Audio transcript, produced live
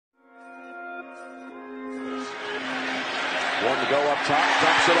One to go up top,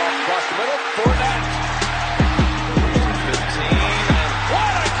 dumps it off across the middle, Fournette. 15, and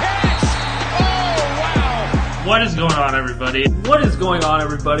what a catch! Oh, wow! What is going on, everybody? What is going on,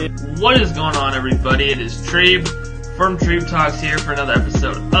 everybody? What is going on, everybody? It is Treeb from Treeb Talks here for another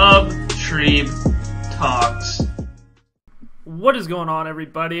episode of Treeb Talks. What is going on,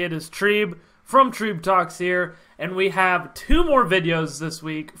 everybody? It is Treeb from Treeb Talks here, and we have two more videos this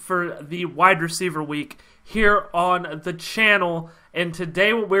week for the wide receiver week here on the channel. And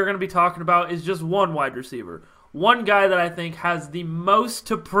today what we're going to be talking about is just one wide receiver. One guy that I think has the most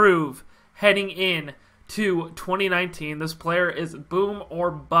to prove heading in to 2019. This player is boom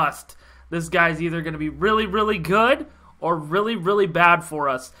or bust. This guy's either going to be really, really good or really, really bad for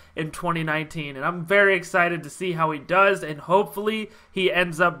us in 2019. And I'm very excited to see how he does, and hopefully he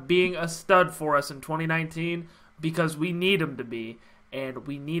ends up being a stud for us in 2019 because we need him to be, and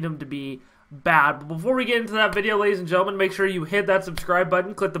we need him to be bad. But before we get into that video, ladies and gentlemen, make sure you hit that subscribe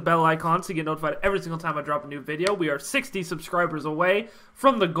button, click the bell icon so you get notified every single time I drop a new video. We are 60 subscribers away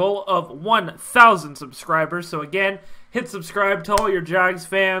from the goal of 1,000 subscribers. So again, hit subscribe, tell all your Jags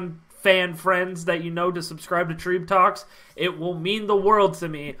fan friends that you know to subscribe to Treeb Talks. It will mean the world to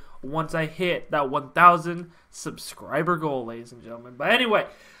me once I hit that 1,000 subscriber goal, ladies and gentlemen. But anyway,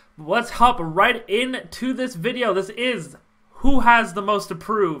 let's hop right into this video. This is who has the most to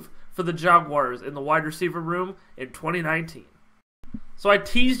prove for the Jaguars in the wide receiver room in 2019. So I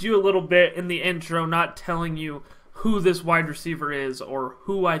teased you a little bit in the intro, not telling you who this wide receiver is or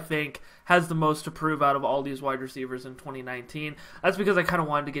who I think has the most to prove out of all these wide receivers in 2019. That's because I kind of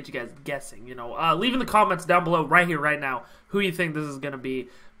wanted to get you guys guessing. Leave in the comments down below right here, right now, who you think this is going to be,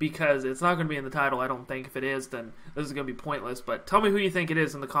 because it's not going to be in the title, I don't think. If it is, then this is going to be pointless. But tell me who you think it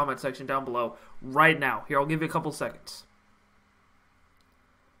is in the comment section down below right now. Here, I'll give you a couple seconds.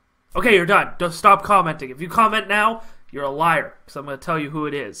 Okay, you're done. Don't stop commenting. If you comment now, you're a liar, because I'm going to tell you who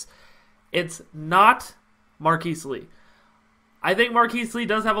it is. It's not Marquise Lee. I think Marquise Lee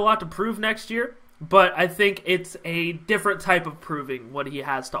does have a lot to prove next year, but I think it's a different type of proving what he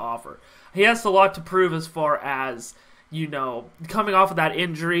has to offer. He has a lot to prove as far as, coming off of that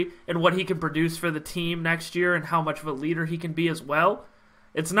injury and what he can produce for the team next year and how much of a leader he can be as well.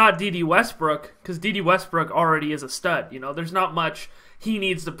 It's not D.D. Westbrook, because D.D. Westbrook already is a stud. There's not much he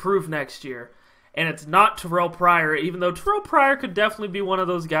needs to prove next year. And it's not Terrell Pryor, even though Terrell Pryor could definitely be one of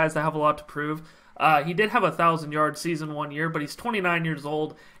those guys that have a lot to prove. He did have a 1,000-yard season one year, but he's 29 years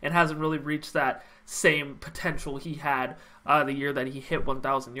old and hasn't really reached that same potential he had the year that he hit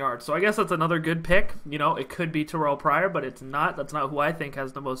 1,000 yards. So I guess that's another good pick. It could be Terrell Pryor, but it's not. That's not who I think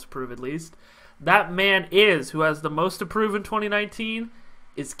has the most to prove, at least. That man who has the most to prove in 2019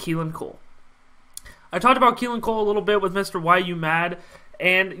 is Keelan Cole. I talked about Keelan Cole a little bit with Mr. Why You Mad,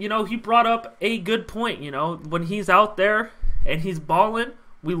 and, he brought up a good point. When he's out there and he's balling,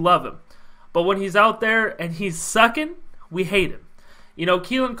 we love him. But when he's out there and he's sucking, we hate him.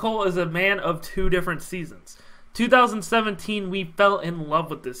 Keelan Cole is a man of two different seasons. 2017, we fell in love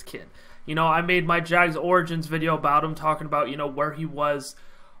with this kid. I made my Jags Origins video about him, talking about, where he was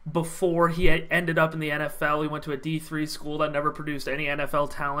before he ended up in the NFL. He went to a D3 school that never produced any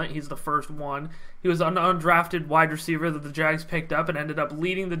NFL talent. He's the first one. He was an undrafted wide receiver that the Jags picked up and ended up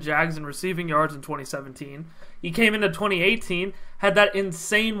leading the Jags in receiving yards in 2017. He came into 2018, had that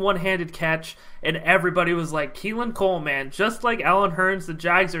insane one-handed catch, and everybody was like, Keelan Cole, man, just like Allen Hurns, the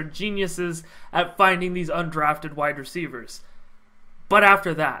Jags are geniuses at finding these undrafted wide receivers. But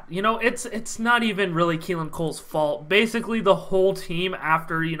after that, it's not even really Keelan Cole's fault. Basically, the whole team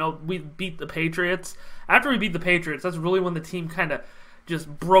after, we beat the Patriots. After we beat the Patriots, that's really when the team kind of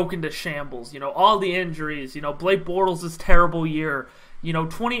just broke into shambles. All the injuries, Blake Bortles' terrible year.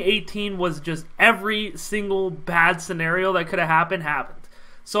 2018 was just every single bad scenario that could have happened.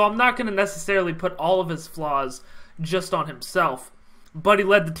 So I'm not going to necessarily put all of his flaws just on himself. But he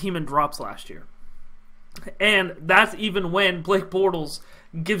led the team in drops last year. And that's even when Blake Bortles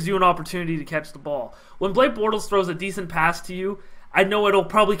gives you an opportunity to catch the ball. When Blake Bortles throws a decent pass to you, I know it'll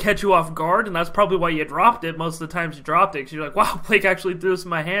probably catch you off guard, and that's probably why you dropped it. Most of the times you dropped it because you're like, wow, Blake actually threw this in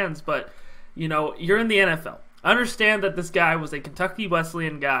my hands. But, you're in the NFL. I understand that this guy was a Kentucky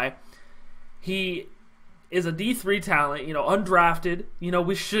Wesleyan guy. He is a D3 talent, undrafted.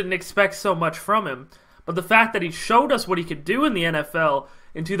 We shouldn't expect so much from him. But the fact that he showed us what he could do in the NFL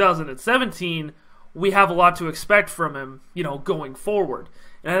in 2017, we have a lot to expect from him, going forward.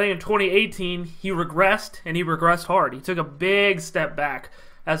 And I think in 2018, he regressed, and he regressed hard. He took a big step back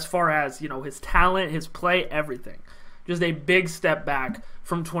as far as, his talent, his play, everything. Just a big step back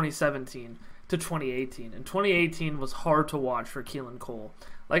from 2017 to 2018. And 2018 was hard to watch for Keelan Cole.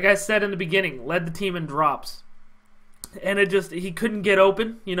 Like I said in the beginning, led the team in drops. and he couldn't get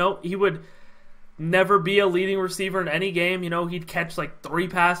open. He would never be a leading receiver in any game. He'd catch like 3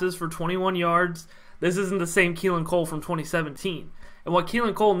 passes for 21 yards. This isn't the same Keelan Cole from 2017. And what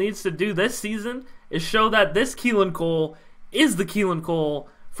Keelan Cole needs to do this season is show that this Keelan Cole is the Keelan Cole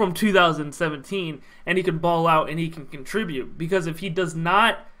from 2017, and he can ball out and he can contribute. Because if he does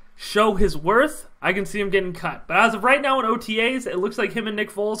not show his worth, I can see him getting cut. But as of right now in OTAs, it looks like him and Nick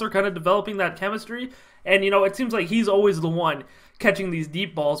Foles are kind of developing that chemistry. And, it seems like he's always the one catching these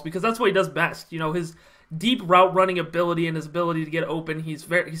deep balls because that's what he does best. His deep route running ability and his ability to get open. He's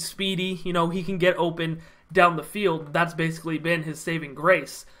speedy. He can get open down the field. That's basically been his saving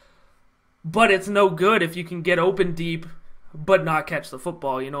grace. But it's no good if you can get open deep but not catch the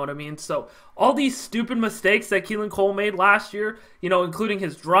football, you know what I mean? So all these stupid mistakes that Keelan Cole made last year, including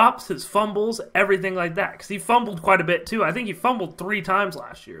his drops, his fumbles, everything like that. Because he fumbled quite a bit too. I think he fumbled 3 times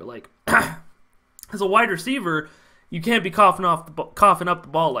last year. Like, as a wide receiver, you can't be coughing up the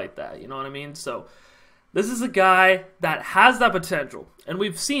ball like that, you know what I mean? So this is a guy that has that potential, and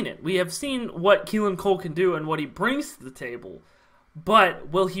we've seen it. We have seen what Keelan Cole can do and what he brings to the table. But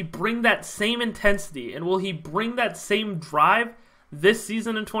will he bring that same intensity and will he bring that same drive this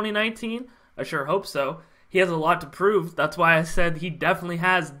season in 2019? I sure hope so. He has a lot to prove. That's why I said he definitely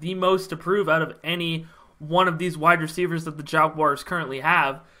has the most to prove out of any one of these wide receivers that the Jaguars currently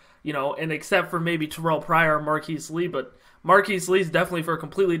have. And except for maybe Terrell Pryor or Marquise Lee, but Marquise Lee's definitely for a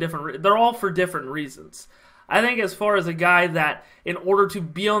completely different they're all for different reasons. I think as far as a guy that in order to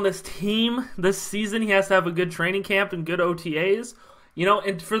be on this team this season, he has to have a good training camp and good OTAs,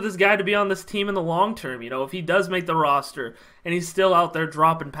 and for this guy to be on this team in the long term, if he does make the roster and he's still out there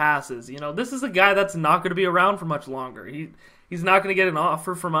dropping passes, this is a guy that's not going to be around for much longer. He's not going to get an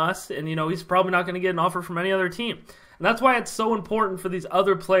offer from us, and, he's probably not going to get an offer from any other team. And that's why it's so important for these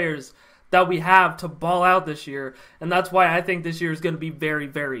other players that we have to ball out this year, and that's why I think this year is going to be very,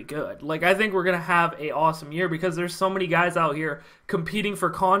 very good. Like, I think we're going to have an awesome year because there's so many guys out here competing for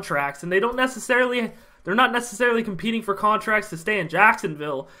contracts, and they're not necessarily competing for contracts to stay in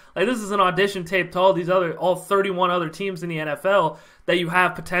Jacksonville. Like, this is an audition tape to all 31 other teams in the NFL that you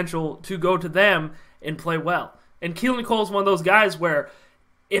have potential to go to them and play well. And Keelan Cole is one of those guys where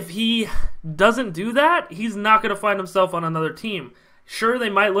if he doesn't do that, he's not going to find himself on another team. Sure, they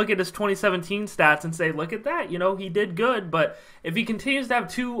might look at his 2017 stats and say, look at that, he did good. But if he continues to have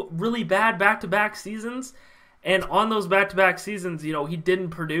 2 really bad back-to-back seasons, and on those back-to-back seasons, he didn't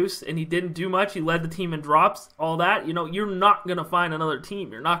produce and he didn't do much, he led the team in drops, all that, you're not going to find another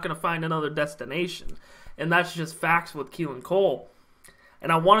team. You're not going to find another destination. And that's just facts with Keelan Cole.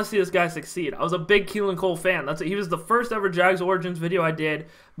 And I want to see this guy succeed. I was a big Keelan Cole fan. He was the first ever Jags Origins video I did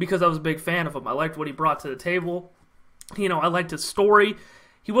because I was a big fan of him. I liked what he brought to the table. I liked his story.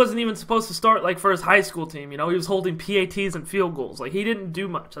 He wasn't even supposed to start for his high school team. He was holding PATs and field goals. He didn't do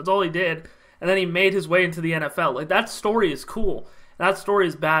much. That's all he did. And then he made his way into the NFL. That story is cool. That story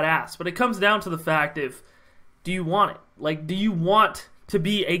is badass. But it comes down to the fact do you want it? Do you want to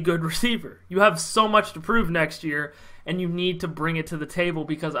be a good receiver? You have so much to prove next year, and you need to bring it to the table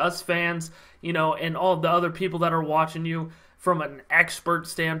because us fans, and all the other people that are watching you from an expert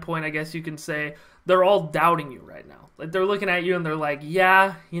standpoint, I guess you can say, they're all doubting you right now. They're looking at you and they're like,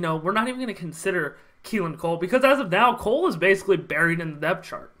 yeah, we're not even going to consider Keelan Cole because as of now, Cole is basically buried in the depth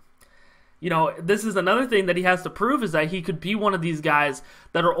chart. This is another thing that he has to prove is that he could be one of these guys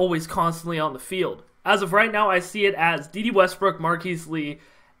that are always constantly on the field. As of right now, I see it as D.D. Westbrook, Marquise Lee,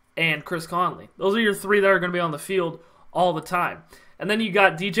 and Chris Conley. Those are your 3 that are going to be on the field all the time. And then you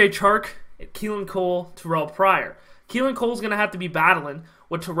got DJ Chark, Keelan Cole, Terrell Pryor. Keelan Cole's going to have to be battling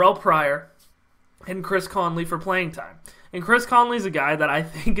with Terrell Pryor and Chris Conley for playing time. And Chris Conley's a guy that I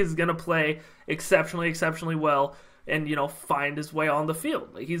think is going to play exceptionally well and, find his way on the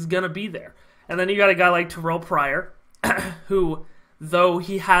field. He's going to be there. And then you got a guy like Terrell Pryor, who, though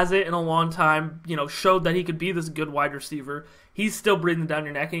he hasn't in a long time, showed that he could be this good wide receiver, he's still breathing down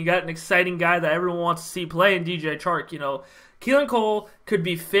your neck. And you got an exciting guy that everyone wants to see play in DJ Chark. Keelan Cole could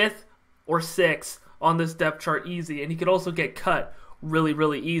be 5th or 6th on this depth chart easy, and he could also get cut really,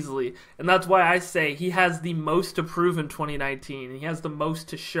 really easily. And that's why I say he has the most to prove in 2019. He has the most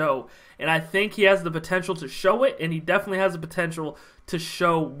to show. And I think he has the potential to show it, and he definitely has the potential to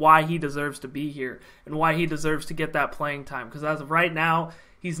show why he deserves to be here and why he deserves to get that playing time. Because as of right now,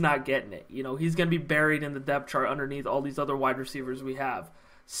 he's not getting it. He's going to be buried in the depth chart underneath all these other wide receivers we have.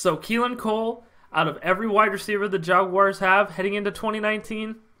 So Keelan Cole, out of every wide receiver the Jaguars have heading into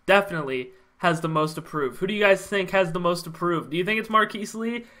 2019, definitely has the most to prove. Who do you guys think has the most to prove? Do you think it's Marquise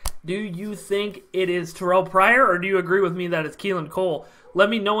Lee? Do you think it is Terrell Pryor? Or do you agree with me that it's Keelan Cole?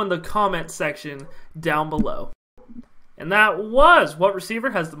 Let me know in the comment section down below. And that was what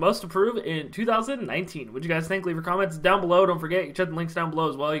receiver has the most to prove in 2019. What do you guys think? Leave your comments down below. Don't forget, you can check the links down below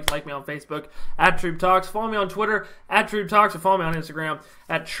as well. You can like me on Facebook at Treeb Talks. Follow me on Twitter at Treeb Talks, or follow me on Instagram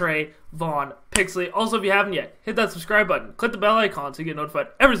at TrayVonPixley. Also, if you haven't yet, hit that subscribe button. Click the bell icon so you get notified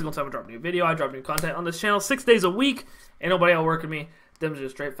every single time I drop a new video. I drop new content on this channel 6 days a week. Ain't nobody outworking me. Them's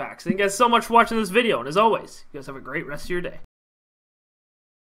just straight facts. Thank you guys so much for watching this video. And as always, you guys have a great rest of your day.